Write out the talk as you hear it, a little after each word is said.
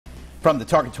From the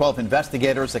Target 12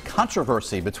 investigators, a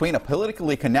controversy between a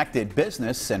politically connected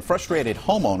business and frustrated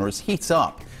homeowners heats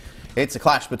up. It's a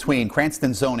clash between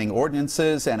Cranston zoning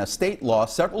ordinances and a state law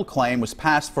several claim was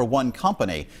passed for one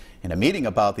company. And a meeting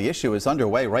about the issue is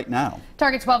underway right now.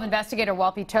 Target 12 investigator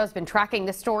Walpy Toe has been tracking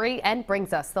this story and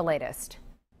brings us the latest.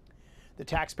 The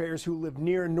taxpayers who live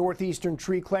near Northeastern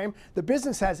Tree claim the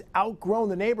business has outgrown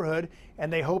the neighborhood,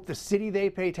 and they hope the city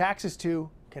they pay taxes to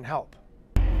can help.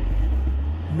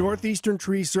 Northeastern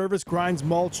Tree Service grinds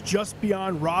mulch just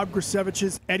beyond Rob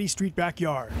Grisevich's Eddy Street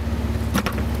backyard.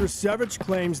 Grisevich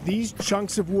claims these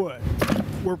chunks of wood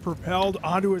were propelled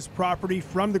onto his property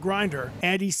from the grinder,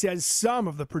 and he says some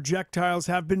of the projectiles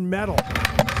have been metal.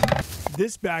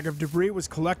 This bag of debris was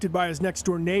collected by his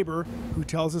next-door neighbor, who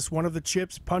tells us one of the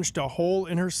chips punched a hole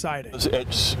in her siding.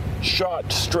 It's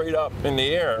shot straight up in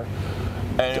the air,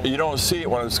 and you don't see it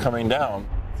when it's coming down.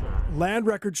 Land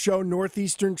records show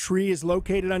Northeastern Tree is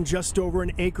located on just over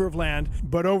an acre of land,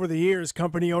 but over the years,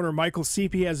 company owner Michael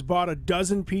Seepy has bought a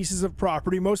dozen pieces of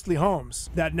property, mostly homes,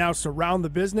 that now surround the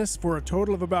business for a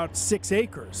total of about 6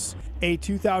 acres. A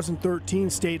 2013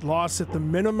 state law set the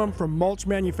minimum for mulch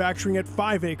manufacturing at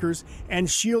 5 acres and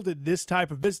shielded this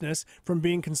type of business from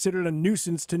being considered a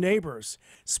nuisance to neighbors.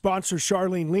 Sponsor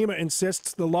Charlene Lima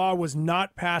insists the law was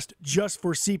not passed just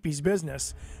for Seepy's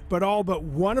business, but all but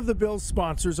one of the bill's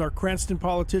sponsors are Cranston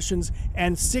politicians,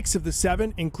 and 6 of the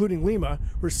 7, including Lima,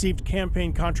 received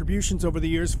campaign contributions over the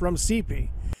years from Seepy.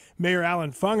 Mayor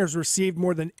Alan Fung has received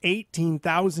more than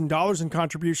 $18,000 in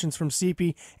contributions from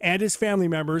Seepy and his family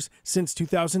members since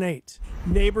 2008.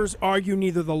 Neighbors argue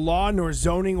neither the law nor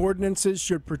zoning ordinances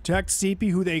should protect Seepy,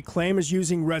 who they claim is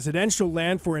using residential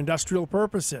land for industrial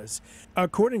purposes.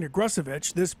 According to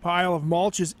Grusevich, this pile of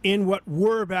mulch is in what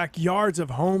were backyards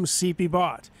of homes Seepy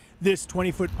bought. This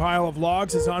 20-foot pile of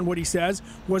logs is on what he says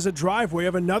was a driveway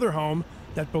of another home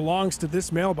that belongs to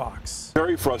this mailbox.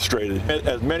 Very frustrated.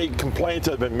 As many complaints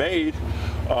have been made,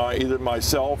 either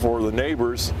myself or the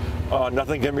neighbors,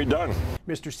 nothing can be done.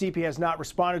 Mr. Seepy has not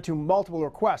responded to multiple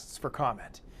requests for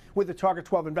comment. With the Target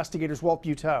 12 investigators,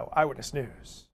 Walpy Toe, Eyewitness News.